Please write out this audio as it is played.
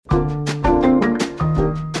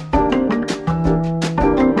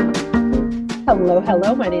Hello,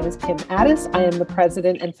 hello. My name is Kim Addis. I am the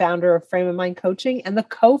president and founder of Frame of Mind Coaching and the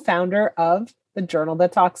co-founder of The Journal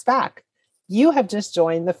That Talks Back. You have just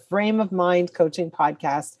joined the Frame of Mind Coaching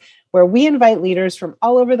podcast, where we invite leaders from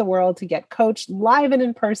all over the world to get coached live and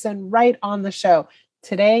in person right on the show.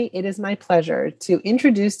 Today, it is my pleasure to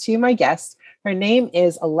introduce to you my guest. Her name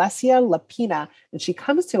is Olessia Lapina, and she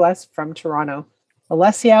comes to us from Toronto.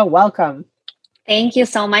 Olessia, welcome. Thank you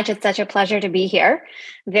so much. It's such a pleasure to be here.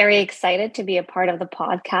 Very excited to be a part of the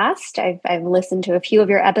podcast. I've listened to a few of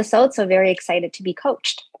your episodes, so very excited to be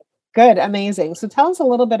coached. Good. Amazing. So tell us a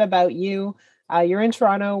little bit about you. You're in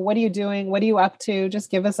Toronto. What are you doing? What are you up to? Just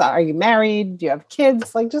give us, are you married? Do you have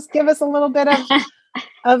kids? Just give us a little bit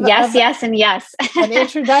of yes, and yes. an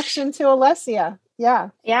introduction to Olessia.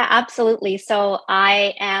 Yeah, absolutely. So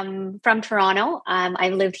I am from Toronto.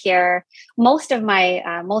 I've lived here most of my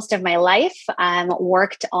life.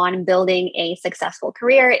 Worked on building a successful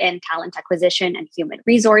career in talent acquisition and human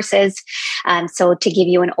resources. So to give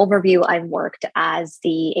you an overview, I've worked as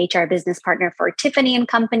the HR business partner for Tiffany and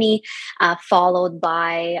Company, followed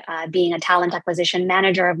by being a talent acquisition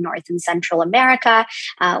manager of North and Central America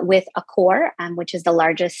with Accor, which is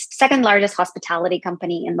the second largest hospitality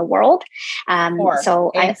company in the world.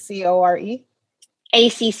 So ACORE?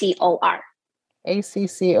 ACCOR.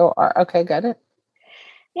 ACCOR. Okay, got it.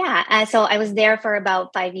 Yeah. So I was there for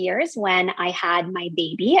about 5 years when I had my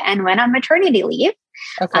baby and went on maternity leave.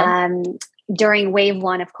 Okay. During wave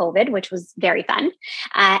 1 of COVID, which was very fun.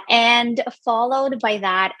 And followed by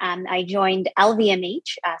that, I joined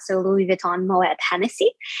LVMH, so Louis Vuitton Moet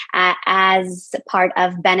Hennessy, as part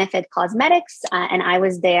of Benefit Cosmetics. And I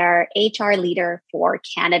was their HR leader for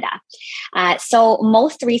Canada. So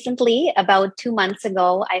most recently, about 2 months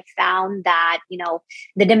ago, I found that,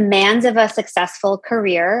 the demands of a successful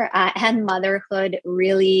career and motherhood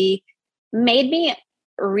really made me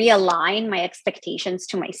realign my expectations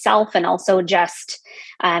to myself and also just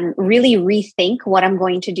really rethink what I'm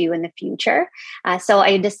going to do in the future. So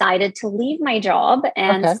I decided to leave my job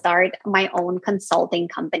and start my own consulting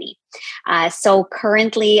company. So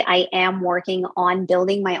currently I am working on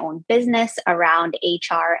building my own business around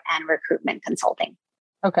HR and recruitment consulting.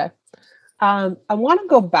 Okay. I want to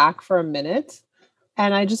go back for a minute.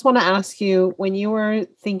 And I just want to ask you, when you were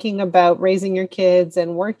thinking about raising your kids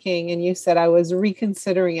and working, and you said, I was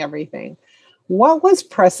reconsidering everything, what was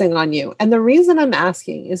pressing on you? And the reason I'm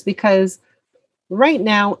asking is because right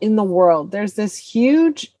now in the world, there's this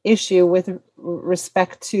huge issue with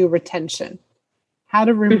respect to retention. How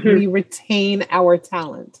do we retain our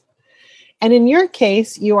talent? And in your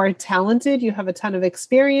case, you are talented, you have a ton of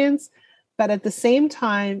experience. But at the same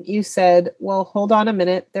time, you said, well, hold on a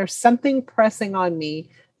minute. There's something pressing on me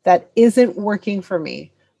that isn't working for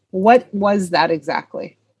me. What was that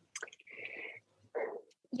exactly?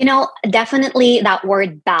 Definitely that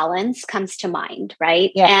word balance comes to mind,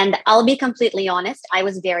 right? Yeah. And I'll be completely honest. I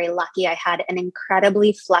was very lucky. I had an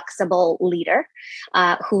incredibly flexible leader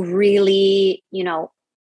who really,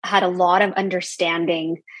 had a lot of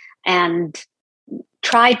understanding and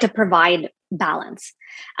tried to provide balance.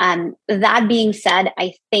 That being said,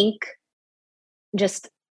 I think just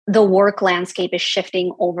the work landscape is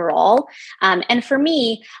shifting overall. And for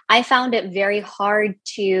me, I found it very hard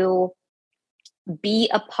to be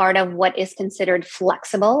a part of what is considered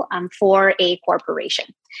flexible for a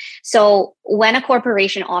corporation. So when a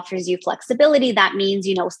corporation offers you flexibility, that means,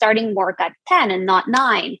 starting work at 10 and not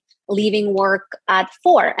 9, leaving work at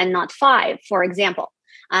 4 and not 5, for example.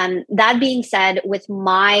 That being said, with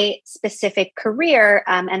my specific career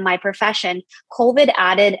and my profession, COVID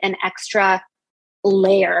added an extra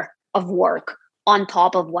layer of work on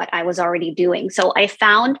top of what I was already doing. So I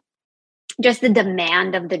found just the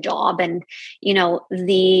demand of the job and,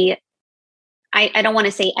 I don't want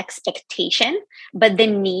to say expectation, but the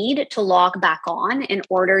need to log back on in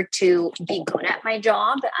order to be good at my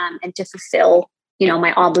job and to fulfill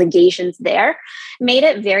my obligations there, made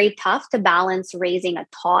it very tough to balance raising a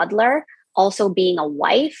toddler, also being a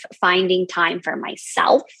wife, finding time for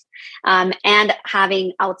myself, and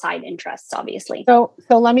having outside interests, obviously. So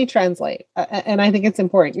let me translate. And I think it's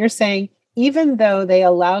important. You're saying, even though they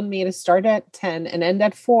allowed me to start at 10 and end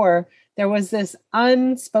at 4, there was this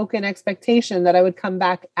unspoken expectation that I would come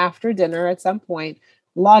back after dinner at some point,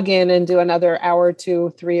 log in and do another hour,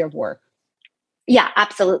 2, 3 of work. Yeah,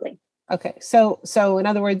 absolutely. Okay. So in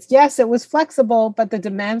other words, yes, it was flexible, but the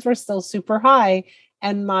demands were still super high.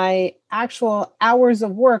 And my actual hours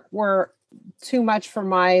of work were too much for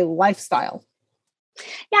my lifestyle.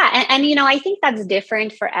 Yeah. And I think that's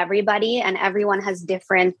different for everybody and everyone has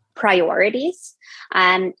different priorities.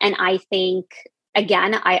 And I think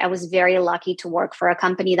again, I was very lucky to work for a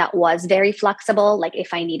company that was very flexible. Like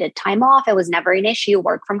if I needed time off, it was never an issue.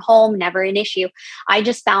 Work from home, never an issue. I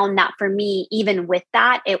just found that for me, even with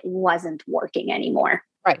that, it wasn't working anymore.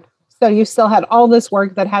 Right. So you still had all this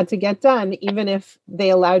work that had to get done, even if they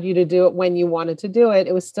allowed you to do it when you wanted to do it.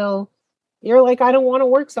 It was still, you're like, I don't want to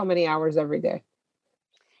work so many hours every day.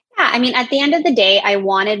 Yeah. I mean, at the end of the day, I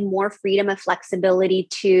wanted more freedom and flexibility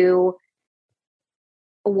to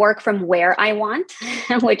work from where I want,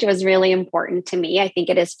 which was really important to me. I think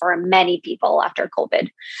it is for many people after COVID.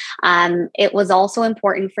 It was also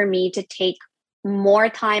important for me to take more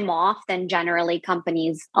time off than generally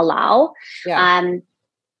companies allow. Yeah.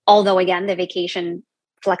 Although again, the vacation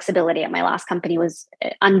flexibility at my last company was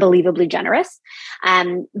unbelievably generous.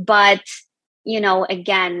 But,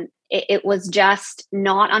 again, it was just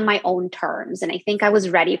not on my own terms. And I think I was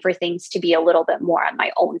ready for things to be a little bit more on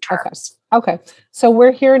my own terms. Okay. So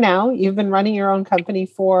we're here now. You've been running your own company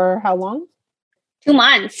for how long? 2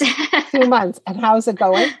 months. 2 months. And how's it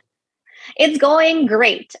going? It's going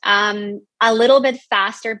great. A little bit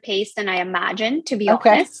faster paced than I imagined, to be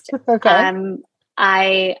honest. Okay.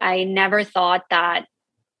 I never thought that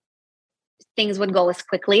things would go as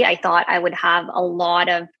quickly. I thought I would have a lot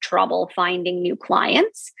of trouble finding new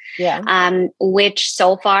clients. Yeah. Which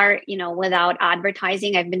so far, without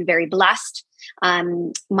advertising, I've been very blessed.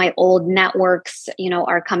 My old networks,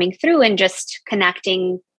 are coming through and just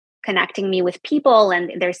connecting me with people.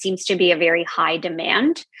 And there seems to be a very high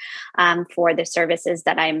demand for the services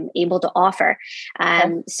that I'm able to offer.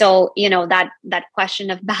 So, that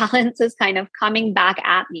question of balance is kind of coming back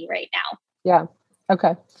at me right now. Yeah.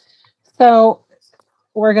 Okay. So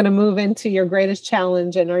we're going to move into your greatest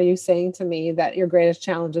challenge. And are you saying to me that your greatest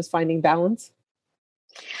challenge is finding balance?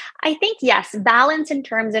 I think, yes, balance in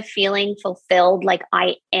terms of feeling fulfilled. Like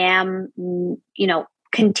I am,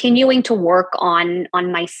 continuing to work on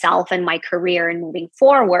myself and my career and moving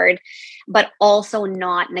forward, but also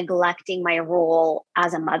not neglecting my role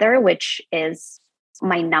as a mother, which is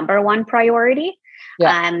my number one priority.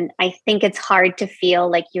 Yeah. I think it's hard to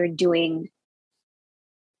feel like you're doing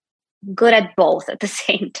good at both at the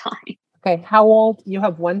same time. Okay. How old? You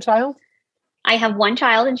have one child? I have one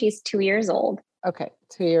child and she's 2 years old. Okay.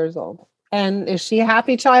 2 years old. And is she a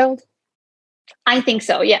happy child? I think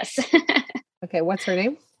so. Yes. Okay. What's her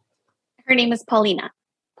name? Her name is Paulina.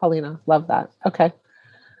 Paulina. Love that. Okay.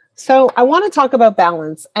 So I want to talk about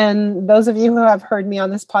balance. And those of you who have heard me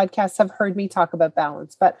on this podcast have heard me talk about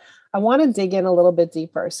balance, but I want to dig in a little bit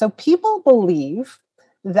deeper. So people believe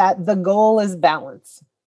that the goal is balance.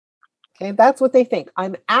 Okay. That's what they think.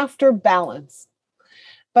 I'm after balance.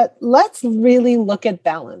 But let's really look at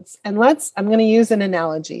balance. And I'm going to use an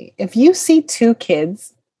analogy. If you see two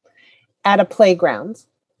kids at a playground,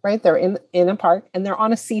 right? They're in a park and they're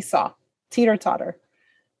on a seesaw, teeter-totter,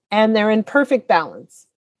 and they're in perfect balance.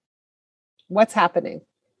 What's happening?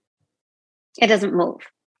 It doesn't move.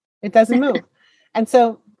 It doesn't move. And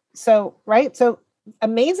so, right? So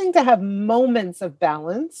amazing to have moments of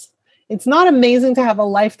balance. It's not amazing to have a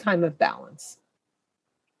lifetime of balance.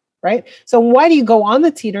 Right? So why do you go on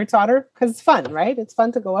the teeter-totter? Because it's fun, right? It's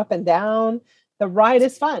fun to go up and down. The ride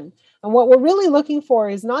is fun. And what we're really looking for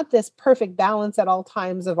is not this perfect balance at all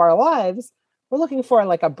times of our lives. We're looking for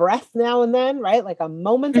like a breath now and then, right? Like a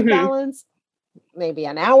moment of balance, maybe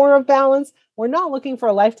an hour of balance. We're not looking for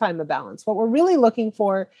a lifetime of balance. What we're really looking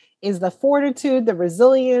for is the fortitude, the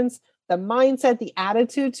resilience, the mindset, the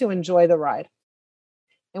attitude to enjoy the ride.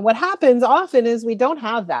 And what happens often is we don't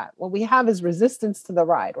have that. What we have is resistance to the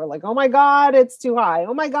ride. We're like, oh my God, it's too high.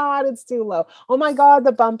 Oh my God, it's too low. Oh my God,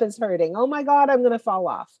 the bump is hurting. Oh my God, I'm going to fall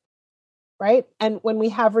off. Right? And when we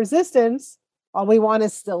have resistance, all we want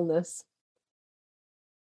is stillness.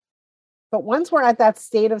 But once we're at that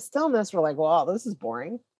state of stillness, we're like, wow, this is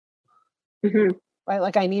boring. Right?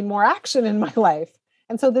 Like I need more action in my life.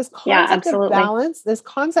 And so this concept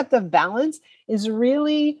of balance is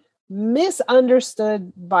really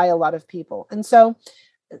misunderstood by a lot of people. And so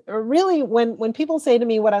really when people say to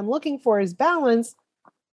me, what I'm looking for is balance,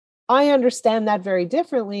 I understand that very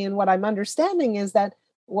differently. And what I'm understanding is that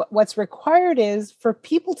what's required is for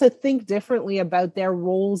people to think differently about their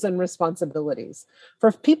roles and responsibilities,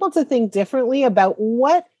 for people to think differently about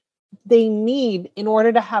what they need in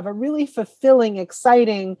order to have a really fulfilling,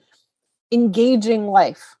 exciting, engaging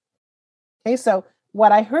life. Okay, so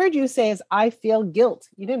what I heard you say is, I feel guilt.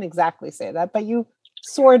 You didn't exactly say that, but you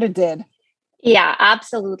sort of did. Yeah,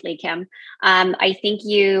 absolutely, Kim. I think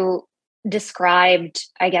you described,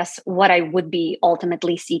 I guess, what I would be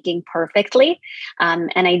ultimately seeking perfectly.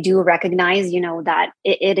 And I do recognize, that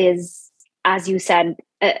it is, as you said,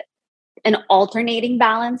 an alternating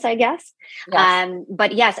balance, I guess. Yes.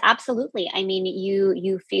 But yes, absolutely. I mean,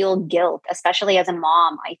 you feel guilt, especially as a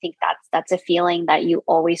mom. I think that's a feeling that you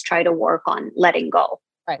always try to work on letting go.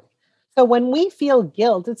 Right. So when we feel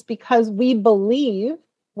guilt, it's because we believe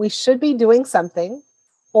we should be doing something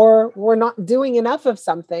or we're not doing enough of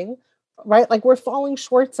something, right? Like we're falling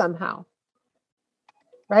short somehow,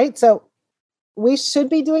 right? So we should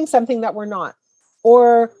be doing something that we're not,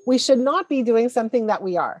 or we should not be doing something that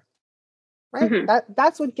we are, right? Mm-hmm.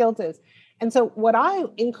 That's what guilt is. And so what I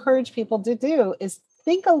encourage people to do is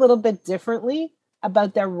think a little bit differently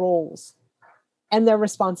about their roles and their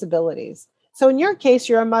responsibilities. So in your case,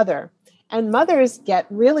 you're a mother, and mothers get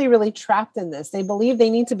really, really trapped in this. They believe they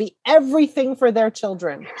need to be everything for their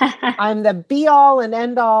children. I'm the be all and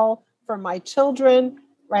end all for my children,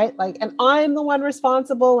 right? Like, and I'm the one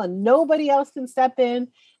responsible and nobody else can step in.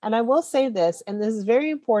 And I will say this, and this is very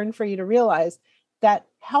important for you to realize, that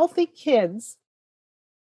healthy kids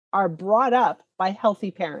are brought up by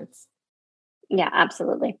healthy parents. Yeah,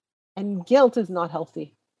 absolutely. And guilt is not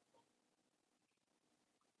healthy.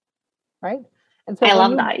 Right? And so I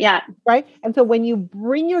love that. Yeah. Right. And so when you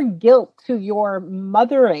bring your guilt to your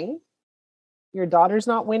mothering, your daughter's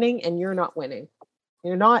not winning and you're not winning.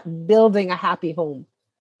 You're not building a happy home.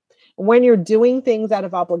 When you're doing things out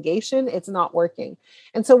of obligation, it's not working.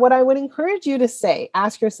 And so what I would encourage you to say,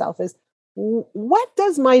 ask yourself is, what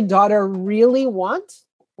does my daughter really want?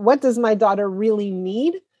 What does my daughter really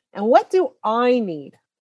need? And what do I need?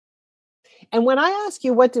 And when I ask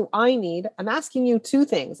you, what do I need? I'm asking you two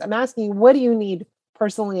things. I'm asking you, what do you need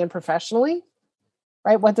personally and professionally?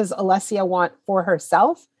 Right? What does Olessia want for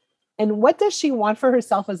herself? And what does she want for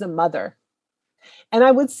herself as a mother? And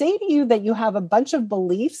I would say to you that you have a bunch of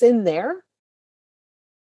beliefs in there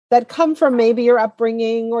that come from maybe your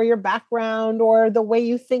upbringing or your background or the way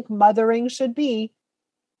you think mothering should be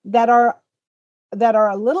that are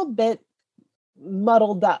a little bit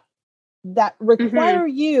muddled up, that require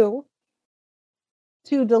you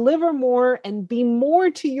to deliver more and be more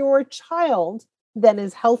to your child than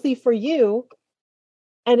is healthy for you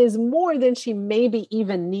and is more than she maybe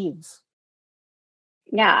even needs.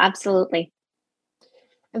 Yeah, absolutely.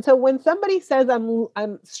 And so when somebody says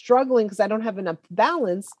I'm struggling because I don't have enough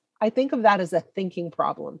balance, I think of that as a thinking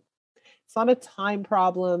problem. It's not a time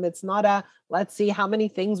problem. It's not a, let's see how many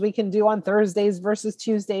things we can do on Thursdays versus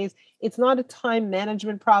Tuesdays. It's not a time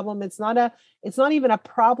management problem. It's not even a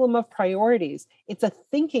problem of priorities. It's a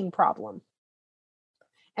thinking problem.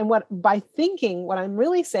 And by thinking, what I'm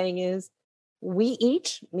really saying is we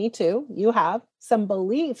each, me too, you have some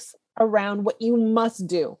beliefs around what you must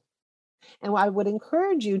do. And I would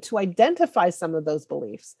encourage you to identify some of those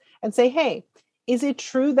beliefs and say, hey, is it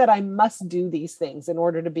true that I must do these things in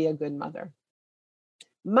order to be a good mother?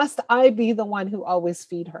 Must I be the one who always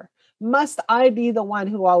feed her? Must I be the one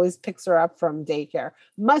who always picks her up from daycare?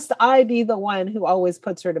 Must I be the one who always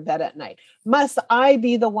puts her to bed at night? Must I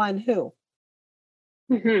be the one who?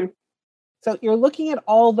 Mm-hmm. So you're looking at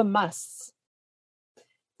all the musts.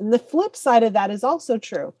 And the flip side of that is also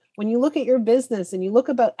true. When you look at your business and you look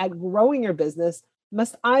at growing your business,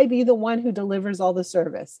 must I be the one who delivers all the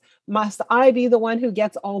service? Must I be the one who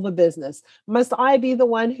gets all the business? Must I be the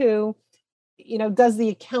one who, does the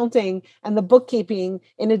accounting and the bookkeeping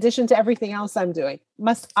in addition to everything else I'm doing?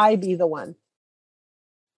 Must I be the one?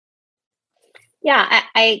 Yeah,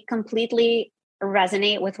 I completely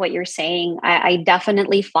resonate with what you're saying. I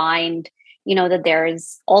definitely find, that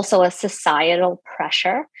there's also a societal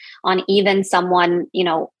pressure on even someone,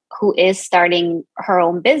 who is starting her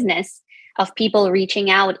own business, of people reaching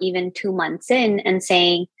out even 2 months in and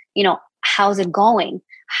saying, how's it going?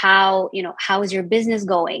 How is your business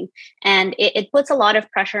going? And it puts a lot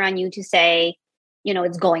of pressure on you to say,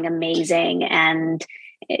 it's going amazing. And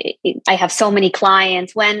I have so many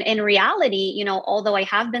clients, when in reality, although I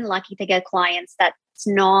have been lucky to get clients, that's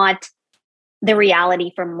not the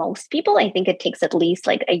reality for most people. I think it takes at least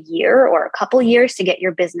like a year or a couple years to get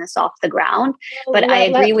your business off the ground. But I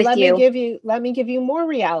agree with you. Let me give you more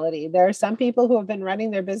reality. There are some people who have been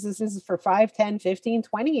running their businesses for 5, 10, 15,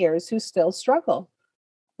 20 years who still struggle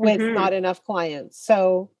with not enough clients.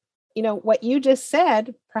 So, what you just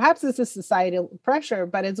said, perhaps it's a societal pressure,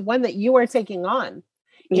 but it's one that you are taking on.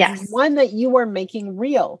 It's one that you are making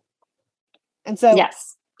real. And so,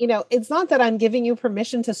 it's not that I'm giving you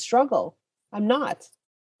permission to struggle. I'm not,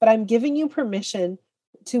 but I'm giving you permission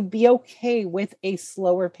to be okay with a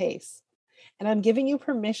slower pace. And I'm giving you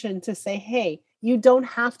permission to say, hey, you don't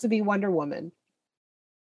have to be Wonder Woman.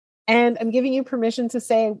 And I'm giving you permission to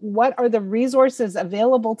say, what are the resources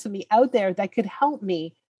available to me out there that could help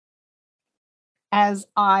me as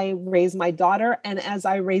I raise my daughter and as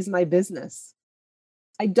I raise my business.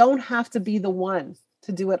 I don't have to be the one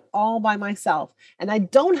to do it all by myself. And I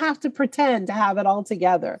don't have to pretend to have it all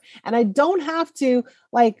together. And I don't have to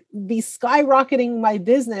be skyrocketing my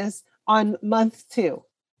business on month 2.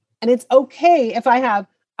 And it's okay if I have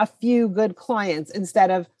a few good clients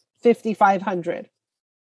instead of 5,500.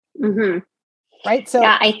 Mm-hmm. Right. So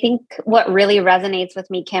yeah, I think what really resonates with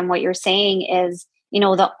me, Kim, what you're saying is,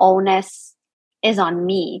 the onus is on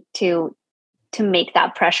me to make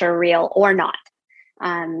that pressure real or not.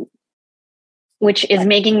 Which is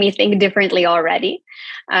making me think differently already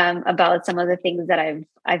about some of the things that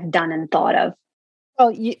I've done and thought of.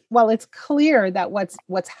 Well, it's clear that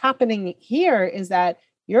what's happening here is that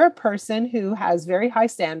you're a person who has very high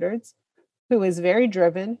standards, who is very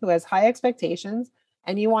driven, who has high expectations,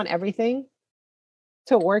 and you want everything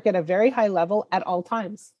to work at a very high level at all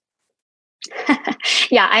times.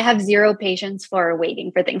 Yeah, I have zero patience for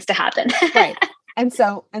waiting for things to happen. Right. And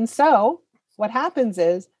so what happens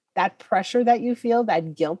is that pressure that you feel,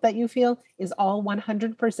 that guilt that you feel is all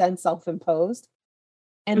 100% self-imposed.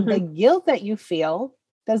 And the guilt that you feel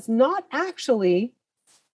does not actually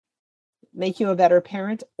make you a better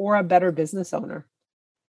parent or a better business owner.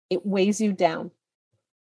 It weighs you down.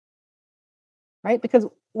 Right? Because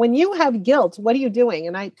when you have guilt, what are you doing?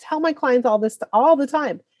 And I tell my clients all this all the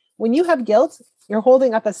time. When you have guilt, you're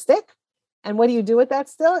holding up a stick. And what do you do with that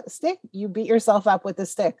stick? You beat yourself up with the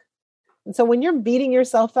stick. And so when you're beating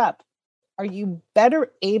yourself up, are you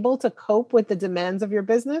better able to cope with the demands of your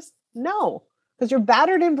business? No, because you're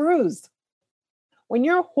battered and bruised. When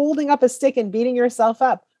you're holding up a stick and beating yourself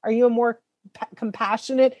up, are you a more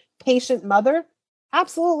compassionate, patient mother?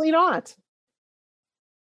 Absolutely not.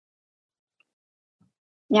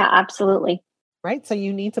 Yeah, absolutely. Right? So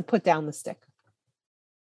you need to put down the stick.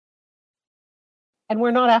 And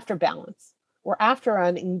we're not after balance. We're after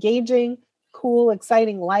an engaging, cool,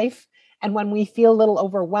 exciting life. And when we feel a little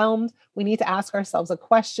overwhelmed, we need to ask ourselves a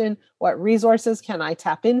question: what resources can I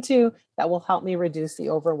tap into that will help me reduce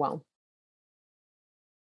the overwhelm?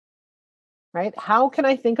 Right? How can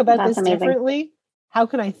I think about this differently? How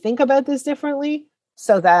can I think about this differently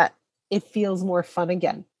so that it feels more fun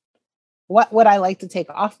again? What would I like to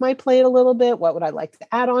take off my plate a little bit? What would I like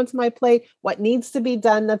to add onto my plate? What needs to be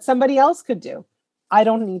done that somebody else could do? I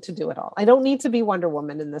don't need to do it all. I don't need to be Wonder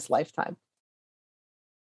Woman in this lifetime.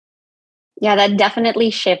 Yeah, that definitely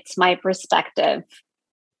shifts my perspective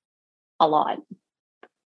a lot,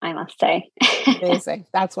 I must say. Amazing.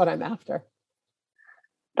 That's what I'm after.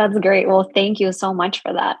 That's great. Well, thank you so much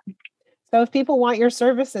for that. So if people want your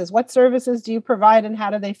services, what services do you provide and how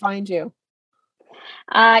do they find you?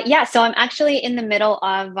 So I'm actually in the middle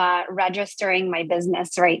of registering my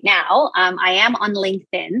business right now. I am on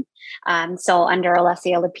LinkedIn, so under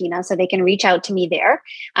Olessia Lapina, so they can reach out to me there.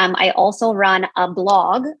 I also run a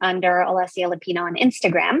blog under Olessia Lapina on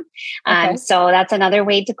Instagram. So that's another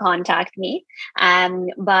way to contact me.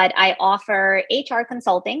 But I offer HR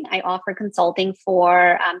consulting. I offer consulting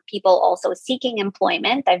for people also seeking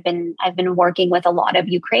employment. I've been working with a lot of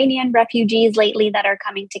Ukrainian refugees lately that are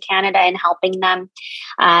coming to Canada and helping them.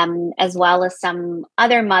 As well as some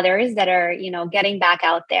other mothers that are, getting back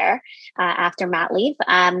out there after mat leave.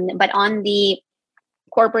 But on the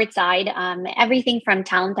corporate side, everything from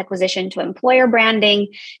talent acquisition to employer branding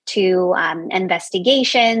to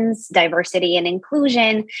investigations, diversity and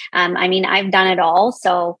inclusion. I've done it all.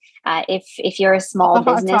 So if you're a small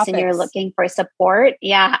business and you're looking for support,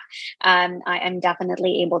 I'm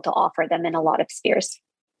definitely able to offer them in a lot of spheres.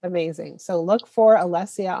 Amazing. So look for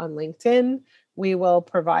Olessia on LinkedIn. We will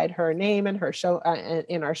provide her name and her show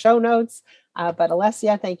in our show notes. But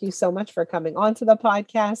Olessia, thank you so much for coming on to the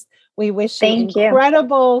podcast. We wish you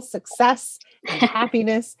incredible success and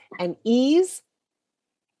happiness and ease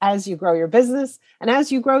as you grow your business and as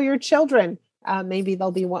you grow your children. Maybe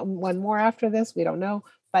there'll be one more after this. We don't know,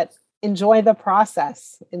 but enjoy the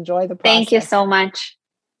process. Enjoy the process. Thank you so much.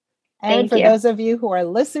 And for those of you who are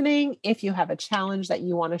listening, if you have a challenge that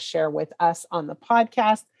you want to share with us on the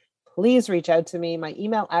podcast, please reach out to me. My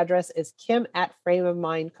email address is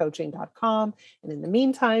kim@frameofmindcoaching.com. And in the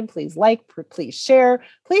meantime, please please share,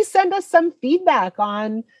 please send us some feedback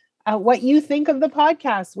on what you think of the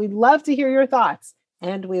podcast. We'd love to hear your thoughts,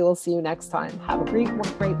 and we will see you next time. Have a great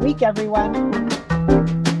week, everyone.